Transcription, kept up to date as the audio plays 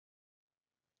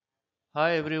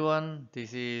Hi everyone,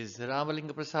 this is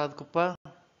Ramalinga Prasad Kuppa.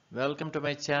 Welcome to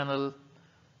my channel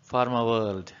Pharma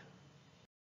World.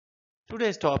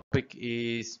 Today's topic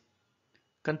is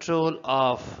control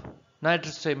of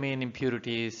nitrosamine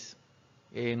impurities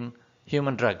in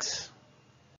human drugs.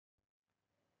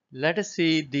 Let us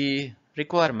see the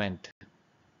requirement: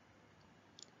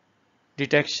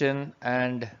 detection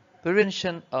and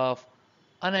prevention of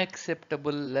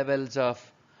unacceptable levels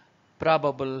of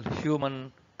probable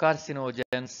human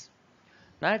carcinogens,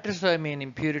 nitrosamine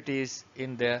impurities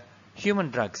in the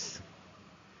human drugs.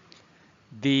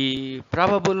 The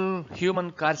probable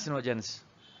human carcinogens,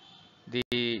 the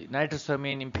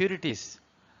nitrosamine impurities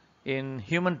in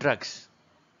human drugs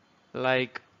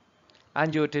like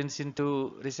angiotensin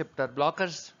II receptor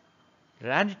blockers,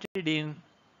 ranitidine,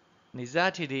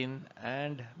 nizatidine,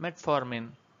 and metformin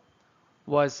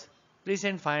was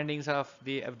recent findings of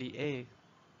the FDA.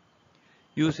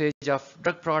 Usage of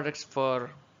drug products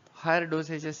for higher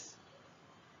dosages,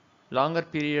 longer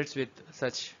periods with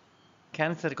such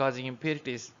cancer-causing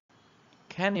impurities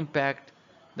can impact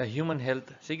the human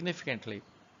health significantly.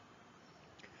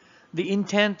 The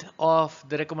intent of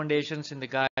the recommendations in the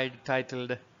guide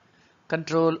titled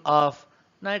Control of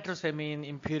Nitrosamine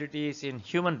Impurities in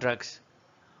Human Drugs,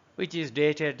 which is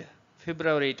dated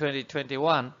February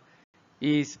 2021,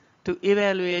 is to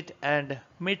evaluate and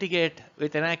mitigate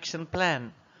with an action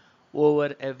plan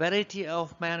over a variety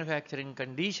of manufacturing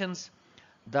conditions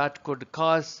that could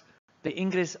cause the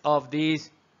ingress of these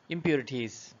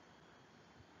impurities.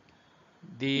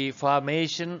 The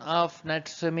formation of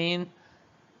nitrosamine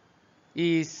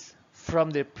is from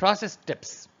the process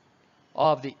steps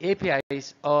of the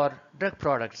APIs or drug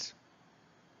products.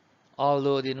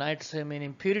 Although the nitrosamine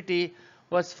impurity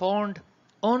was found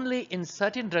only in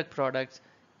certain drug products,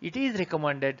 it is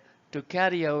recommended to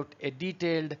carry out a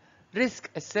detailed risk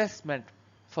assessment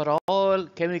for all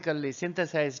chemically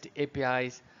synthesized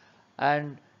APIs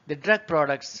and the drug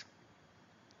products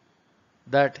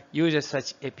that uses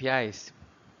such APIs.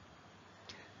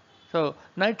 So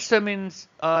nitrosamines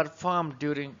are formed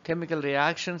during chemical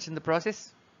reactions in the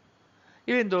process.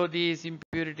 Even though these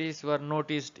impurities were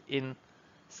noticed in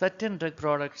certain drug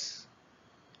products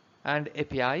and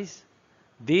APIs,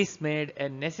 this made a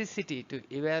necessity to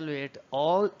evaluate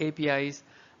all APIs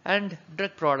and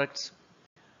drug products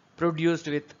produced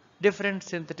with different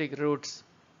synthetic routes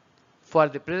for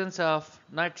the presence of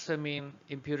nitrosamine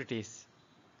impurities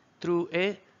through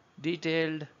a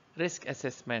detailed risk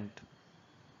assessment.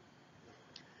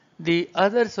 The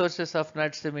other sources of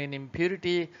nitrosamine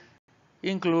impurity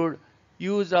include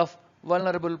use of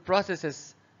vulnerable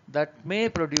processes that may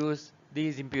produce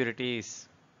these impurities.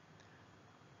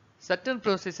 Certain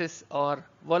processes are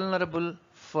vulnerable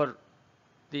for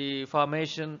the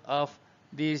formation of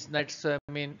these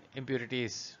nitrosamine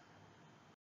impurities.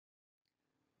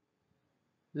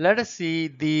 Let us see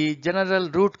the general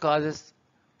root causes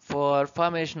for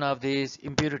formation of these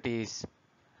impurities.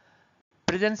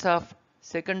 Presence of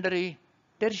secondary,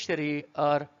 tertiary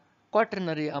or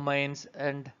quaternary amines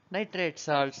and nitrate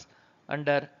salts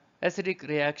under acidic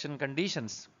reaction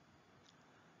conditions.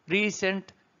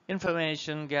 Recent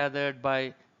information gathered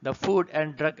by the Food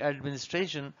and Drug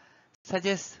Administration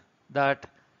suggests that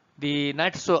the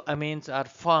nitrosamines are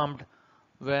formed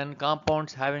when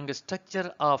compounds having a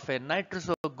structure of a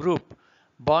nitroso group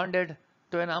bonded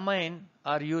to an amine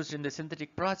are used in the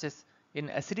synthetic process in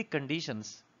acidic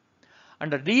conditions.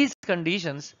 Under these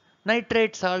conditions,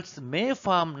 nitrate salts may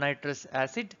form nitrous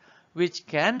acid, which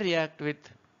can react with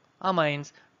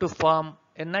amines to form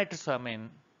a nitrosamine.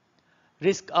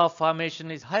 Risk of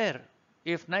formation is higher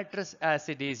if nitrous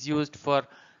acid is used for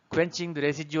quenching the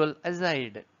residual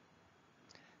azide.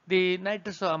 The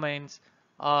nitrosamines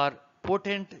are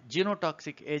potent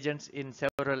genotoxic agents in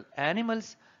several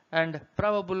animals and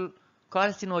probable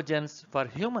carcinogens for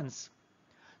humans.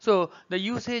 So the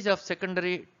usage of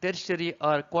secondary, tertiary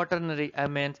or quaternary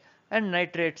amines and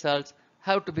nitrate salts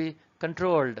have to be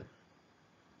controlled.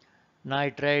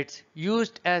 Nitrates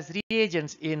used as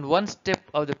reagents in one step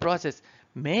of the process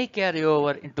may carry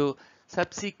over into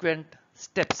subsequent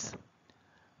steps.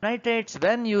 Nitrates,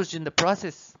 when used in the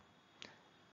process,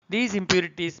 these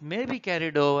impurities may be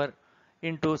carried over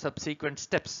into subsequent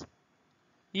steps.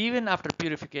 Even after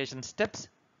purification steps,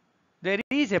 there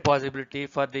is a possibility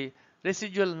for the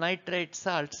residual nitrate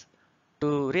salts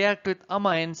to react with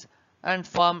amines and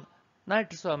form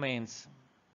nitrosamines.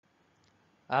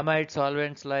 Amide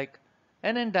solvents like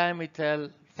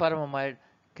N,N-dimethyl formamide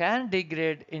can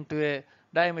degrade into a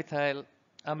dimethyl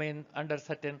amine under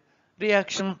certain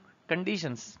reaction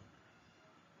conditions.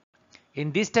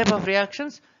 In this type of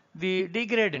reactions, the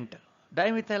degradant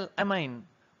dimethyl amine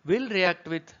will react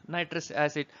with nitrous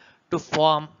acid to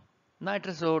form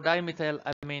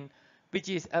nitrosodimethylamine, which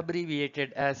is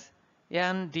abbreviated as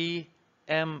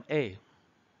NDMA.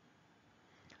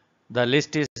 The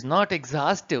list is not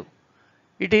exhaustive.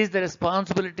 It is the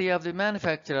responsibility of the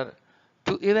manufacturer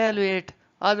to evaluate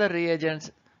other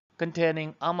reagents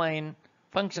containing amine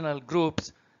functional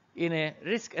groups in a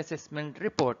risk assessment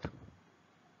report.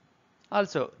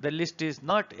 Also, the list is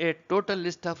not a total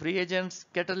list of reagents,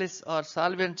 catalysts, or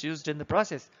solvents used in the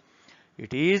process.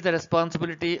 It is the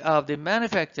responsibility of the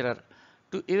manufacturer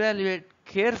to evaluate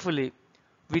carefully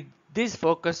with this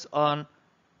focus on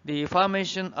the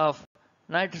formation of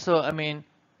nitrosamine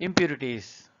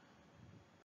impurities.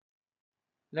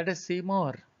 Let us see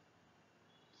more.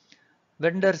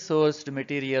 Vendor-sourced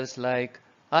materials like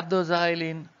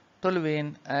orthoxylene,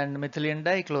 toluene, and methylene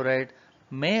dichloride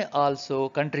may also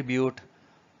contribute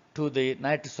to the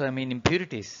nitrosamine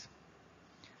impurities.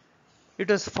 It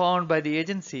was found by the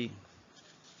agency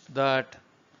that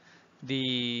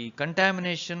the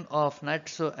contamination of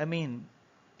nitrosamine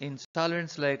in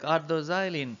solvents like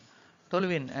orthoxylene,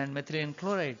 toluene, and methylene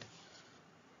chloride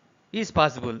is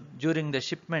possible during the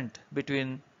shipment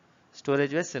between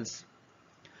storage vessels.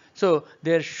 So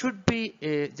there should be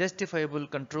a justifiable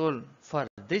control for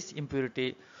this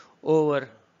impurity over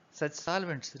such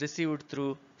solvents received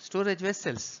through storage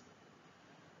vessels.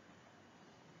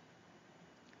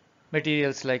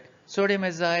 Materials like sodium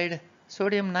azide,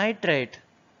 sodium nitrite,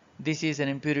 this is an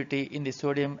impurity in the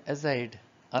sodium azide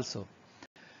also.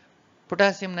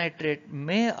 Potassium nitrate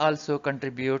may also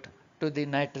contribute to the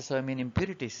nitrosamine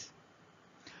impurities.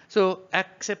 So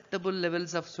acceptable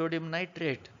levels of sodium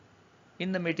nitrate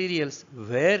in the materials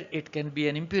where it can be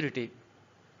an impurity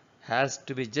has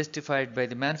to be justified by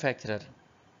the manufacturer.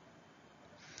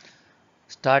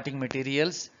 Starting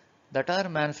materials that are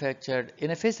manufactured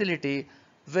in a facility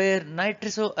where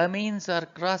nitrosamines are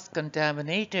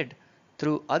cross-contaminated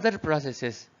through other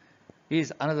processes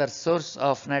is another source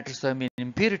of nitrosamine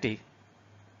impurity.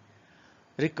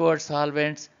 Required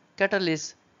solvents,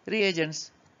 catalysts,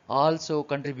 reagents also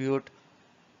contribute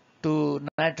to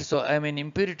nitrosamine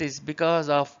impurities because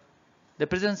of the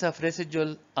presence of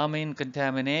residual amine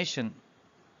contamination.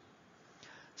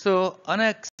 So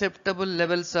unacceptable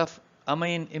levels of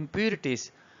amine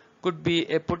impurities could be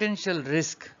a potential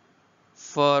risk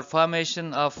for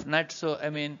formation of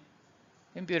nitrosamine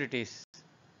impurities.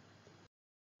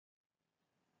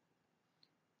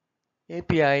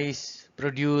 APIs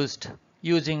produced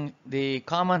using the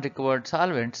common required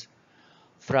solvents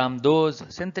from those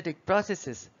synthetic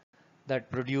processes that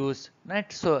produce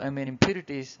nitrosamine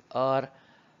impurities are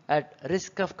at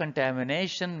risk of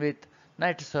contamination with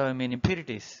nitrosamine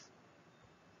impurities.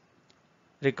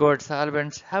 Required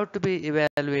solvents have to be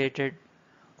evaluated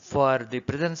for the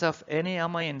presence of any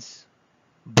amines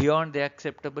beyond the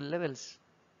acceptable levels.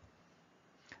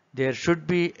 There should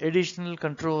be additional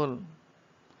control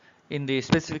in the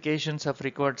specifications of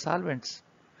required solvents.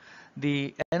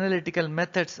 The analytical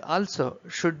methods also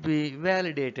should be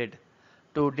validated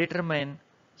to determine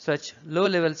such low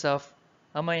levels of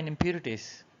amine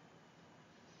impurities.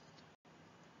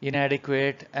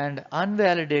 Inadequate and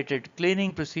unvalidated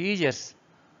cleaning procedures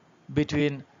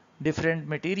between different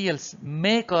materials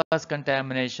may cause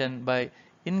contamination by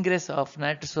ingress of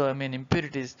nitrosamine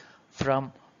impurities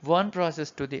from one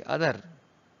process to the other.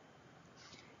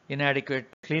 Inadequate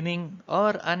cleaning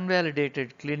or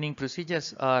unvalidated cleaning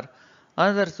procedures are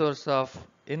another source of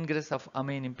ingress of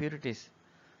amine impurities.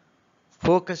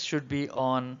 Focus should be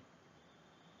on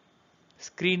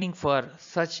screening for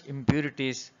such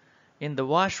impurities in the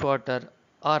wash water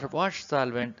or wash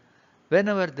solvent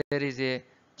whenever there is a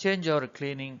change or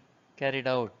cleaning carried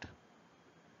out.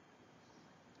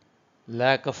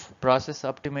 Lack of process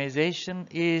optimization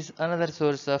is another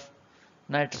source of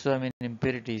nitrosamine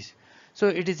impurities. So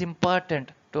it is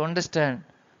important to understand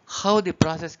how the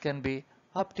process can be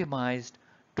optimized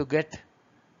to get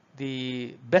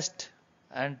the best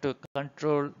and to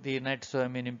control the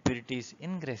nitrosamine impurities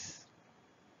ingress.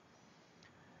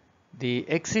 The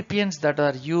excipients that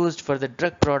are used for the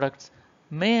drug products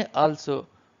may also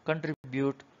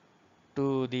contribute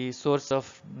to the source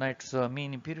of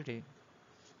nitrosamine impurity.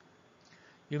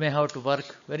 You may have to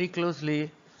work very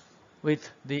closely with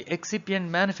the excipient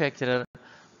manufacturer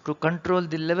to control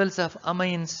the levels of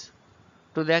amines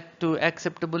to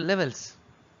acceptable levels.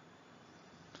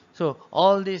 So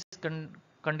all these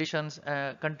conditions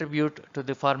contribute to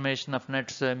the formation of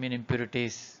nitrosamine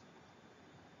impurities.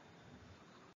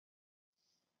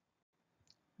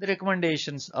 The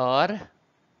recommendations are,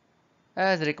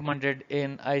 as recommended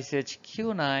in ICH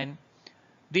Q9,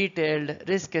 detailed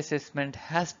risk assessment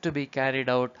has to be carried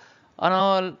out on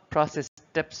all process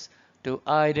steps to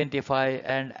identify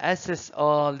and assess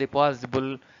all the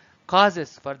possible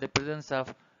causes for the presence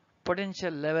of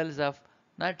potential levels of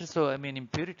nitrosamine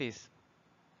impurities.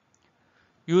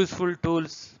 Useful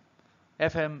tools: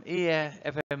 FMEA,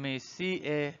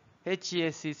 FMECA,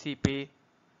 HACCP,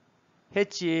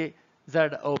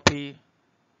 HAZOP,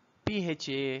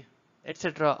 PHA,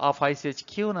 etc. of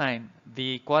ICH-Q9,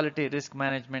 the Quality Risk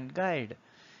Management Guide,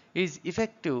 is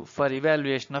effective for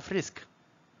evaluation of risk.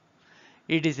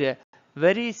 It is a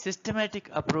very systematic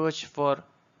approach for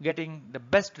getting the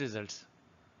best results.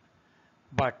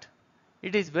 But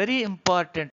it is very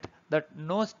important that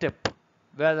no step,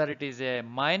 whether it is a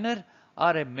minor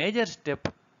or a major step,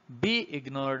 be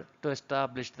ignored to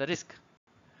establish the risk.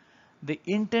 The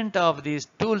intent of these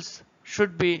tools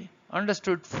should be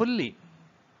understood fully.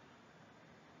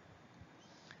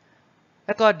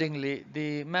 Accordingly,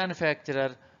 the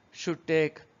manufacturer should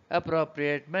take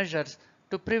appropriate measures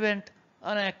to prevent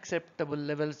unacceptable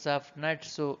levels of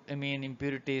nitrosamine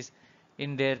impurities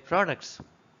in their products.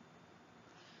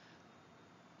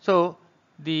 So,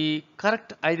 the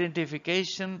correct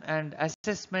identification and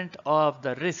assessment of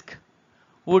the risk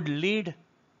would lead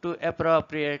to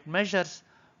appropriate measures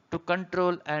to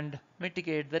control and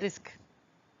mitigate the risk.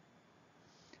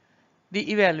 The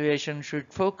evaluation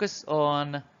should focus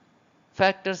on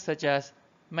factors such as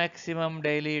maximum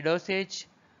daily dosage,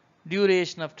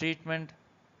 duration of treatment,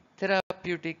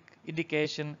 therapeutic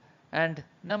indication, and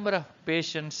number of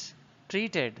patients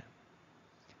treated.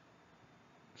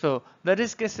 So, the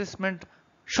risk assessment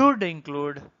should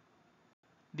include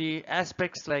the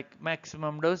aspects like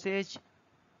maximum dosage,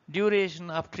 duration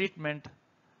of treatment,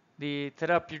 the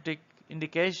therapeutic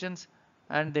indications,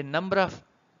 and the number of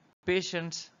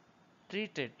patients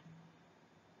treated.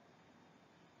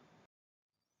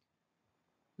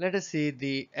 Let us see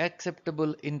the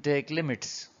acceptable intake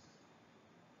limits.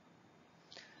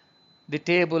 The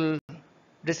table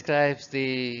describes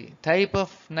the type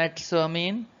of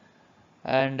nitrosamine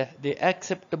and the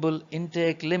acceptable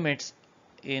intake limits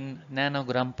in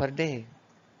nanogram per day.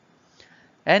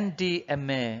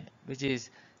 NDMA, which is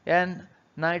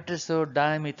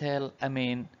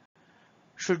N-nitrosodimethylamine,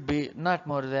 should be not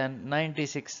more than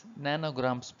 96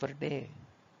 nanograms per day.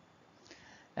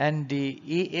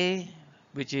 NDEA,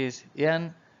 which is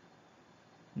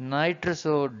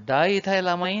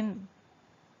N-nitrosodiethylamine,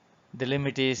 the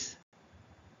limit is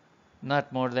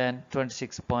not more than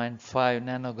 26.5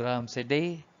 nanograms a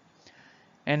day.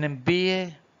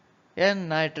 NMBA,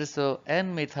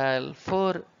 N-nitroso-N-methyl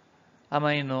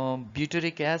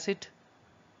 4-aminobutyric acid,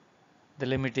 the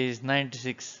limit is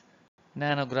 96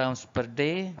 nanograms per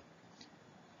day.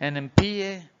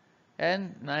 NMPA,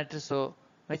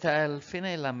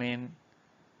 N-nitroso-methylphenylamine,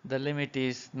 the limit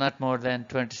is not more than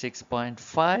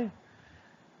 26.5.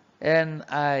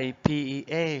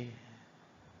 NIPEA,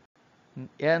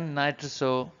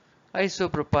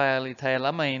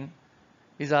 N-nitroso-isopropylethylamine,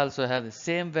 is also have the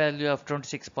same value of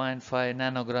 26.5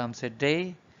 nanograms a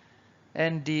day.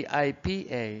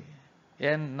 NDIPA,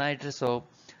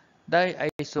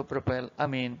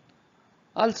 N-nitroso-diisopropylamine,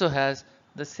 also has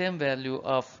the same value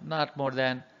of not more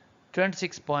than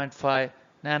 26.5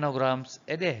 nanograms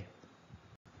a day.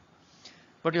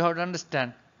 But you have to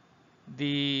understand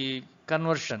the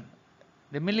conversion.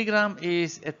 The milligram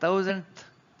is a thousandth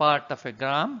part of a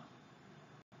gram.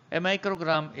 A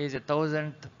microgram is a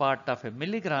thousandth part of a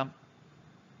milligram,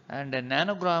 and a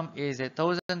nanogram is a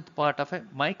thousandth part of a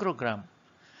microgram.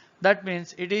 That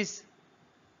means it is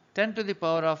 10 to the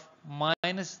power of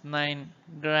 -9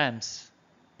 grams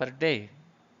per day.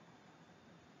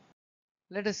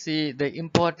 Let us see the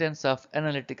importance of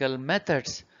analytical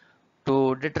methods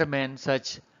to determine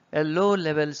such a low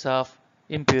levels of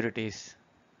impurities.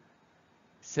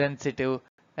 Sensitive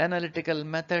analytical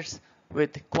methods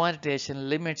with quantitation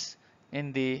limits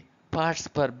in the parts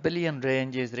per billion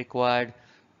range is required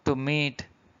to meet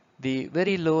the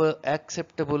very low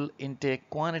acceptable intake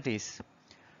quantities,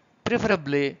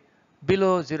 preferably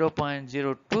below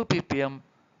 0.02 ppm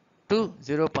to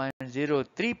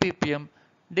 0.03 ppm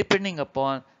depending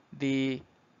upon the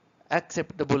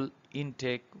acceptable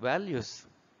intake values.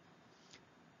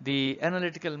 The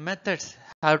analytical methods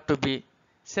have to be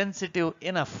sensitive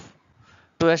enough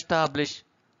to establish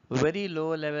very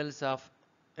low levels of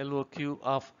LOQ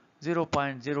of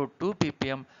 0.02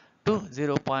 ppm to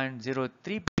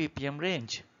 0.03 ppm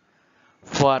range.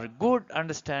 For good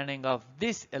understanding of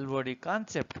this LOD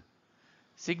concept,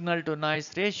 signal to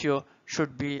noise ratio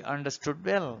should be understood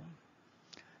well.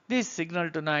 This signal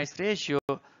to noise ratio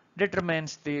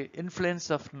determines the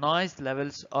influence of noise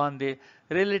levels on the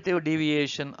relative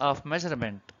deviation of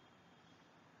measurement.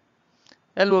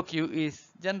 LOQ is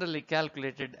generally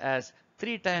calculated as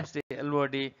 3 times the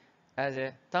LOD as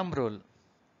a thumb rule.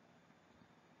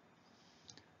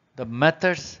 The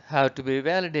methods have to be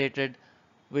validated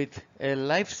with a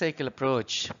life cycle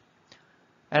approach.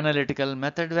 Analytical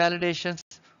method validations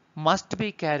must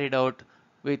be carried out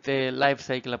with a life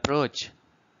cycle approach.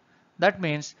 That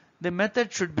means the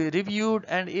method should be reviewed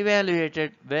and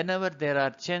evaluated whenever there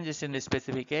are changes in the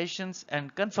specifications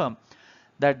and confirm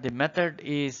that the method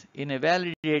is in a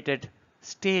validated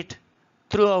state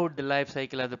throughout the life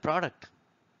cycle of the product.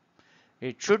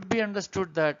 It should be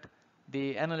understood that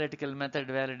the analytical method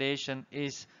validation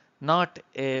is not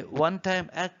a one-time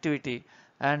activity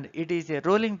and it is a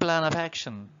rolling plan of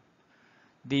action.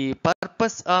 The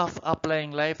purpose of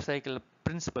applying life cycle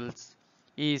principles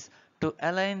is to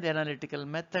align the analytical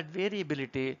method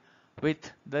variability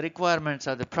with the requirements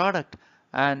of the product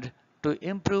and to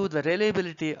improve the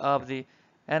reliability of the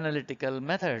analytical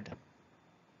method.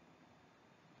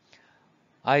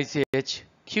 ICH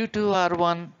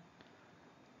Q2R1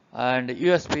 and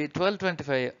USB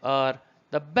 1225 are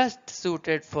the best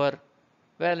suited for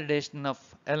validation of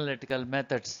analytical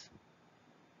methods.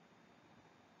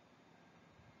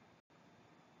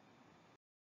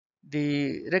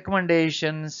 The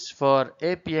recommendations for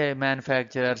API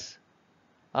manufacturers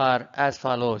are as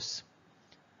follows.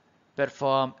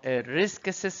 Perform a risk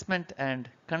assessment and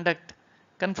conduct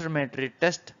confirmatory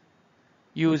test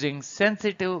using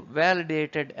sensitive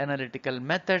validated analytical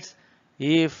methods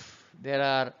if there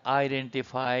are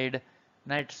identified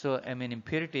nitrosamine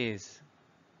impurities.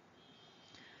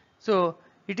 So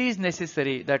it is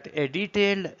necessary that a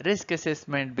detailed risk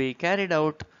assessment be carried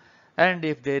out, and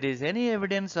if there is any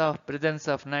evidence of presence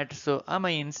of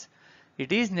nitrosamines,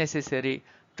 it is necessary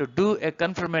to do a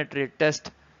confirmatory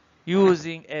test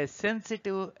using a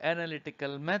sensitive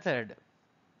analytical method.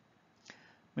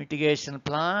 Mitigation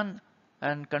plan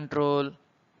and control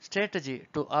strategy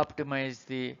to optimize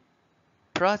the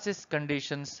process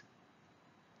conditions,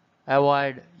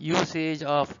 avoid usage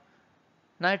of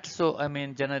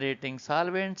nitrosamine generating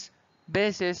solvents,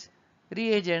 bases,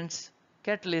 reagents,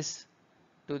 catalysts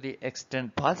to the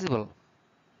extent possible.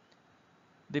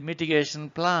 The mitigation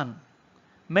plan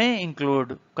may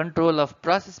include control of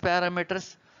process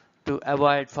parameters to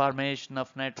avoid formation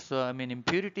of nitrosamine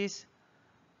impurities,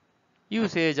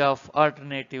 usage of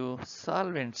alternative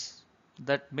solvents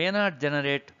that may not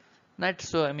generate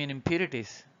nitrosamine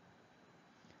impurities.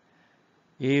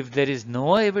 If there is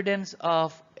no evidence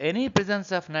of any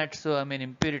presence of nitrosamine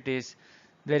impurities,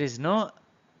 there is no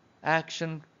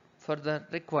action further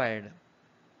required.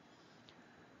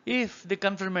 If the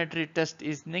confirmatory test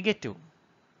is negative,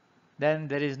 then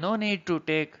there is no need to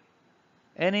take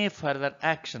any further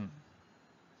action.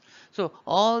 So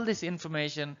all this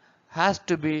information has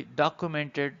to be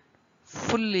documented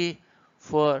fully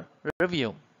for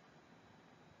review.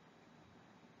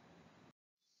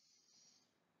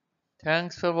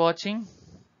 Thanks for watching.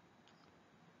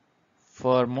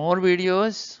 For more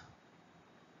videos,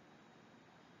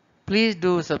 please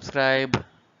do subscribe,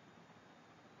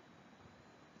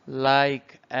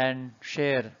 like and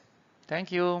share.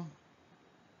 Thank you.